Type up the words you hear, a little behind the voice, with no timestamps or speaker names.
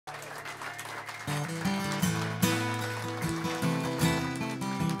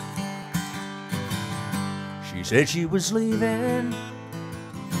She said she was leaving,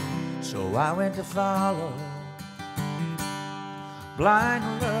 so I went to follow.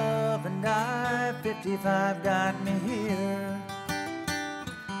 Blind love and I-55 got me here.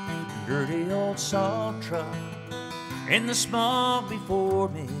 Dirty old salt truck in the smog before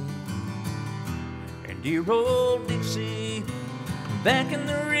me, and dear old Dixie back in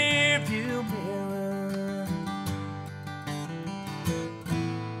the rearview mirror.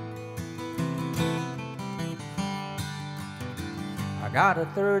 I got a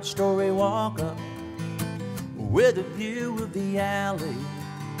third-story walk-up with a view of the alley,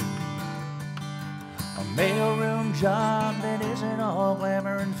 a mailroom job that isn't all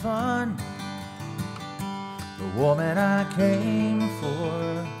glamour and fun. The woman I came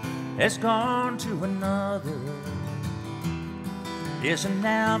for has gone to another. Yes, and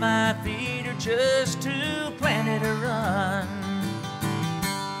now my feet are just too planted to run.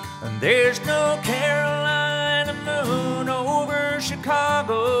 And there's no Carolina moon over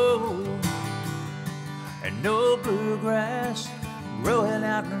Chicago, and no bluegrass growing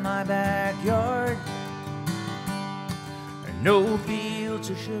out in my backyard, and no fields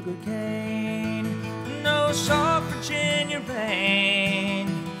of sugarcane, no soft Virginia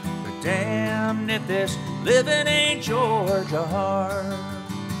rain. But damn if this living ain't Georgia hard.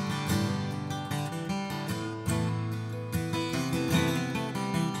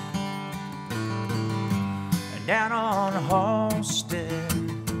 And down on Halsted,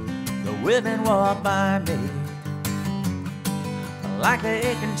 the women walk by me like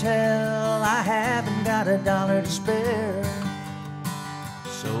they can tell I haven't got a dollar to spare.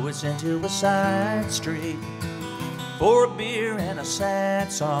 So it's into a side street for a beer and a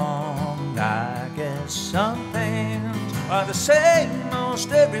sad song. I guess some things are the same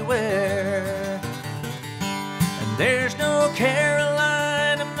most everywhere. And there's no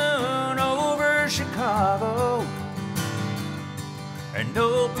Carolina moon over Chicago, and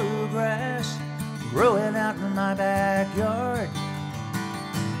no bluegrass growing out in my backyard,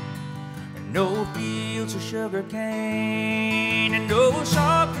 and no fields of sugarcane, and no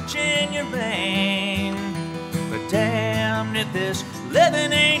soft Virginia rain. But damn if this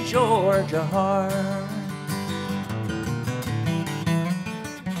living ain't Georgia hard.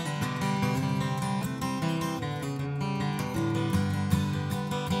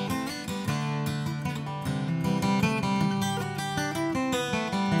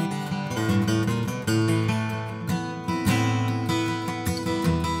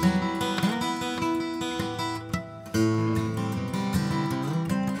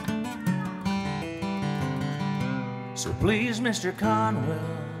 So please, Mr. Conwell,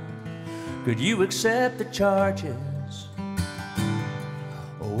 could you accept the charges?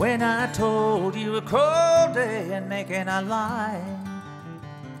 When I told you a cold day and making a lie,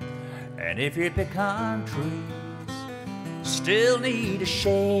 and if your pecan trees still need a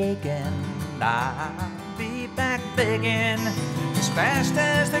shaking, I'll be back begging as fast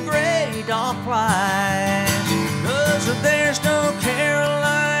as the gray dog flies. 'Cause there's no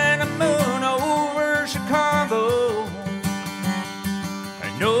Carolina moon over Chicago,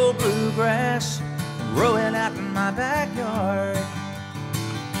 and no bluegrass growing out in my backyard,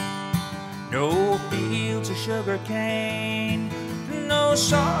 no fields of sugarcane, no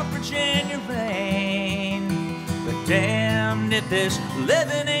soft Virginia rain. But damn if this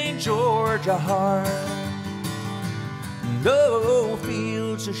living ain't Georgia hard. No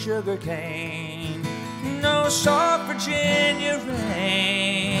fields of sugarcane, no soft Virginia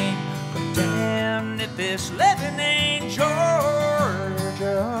rain. But damn if this living ain't Georgia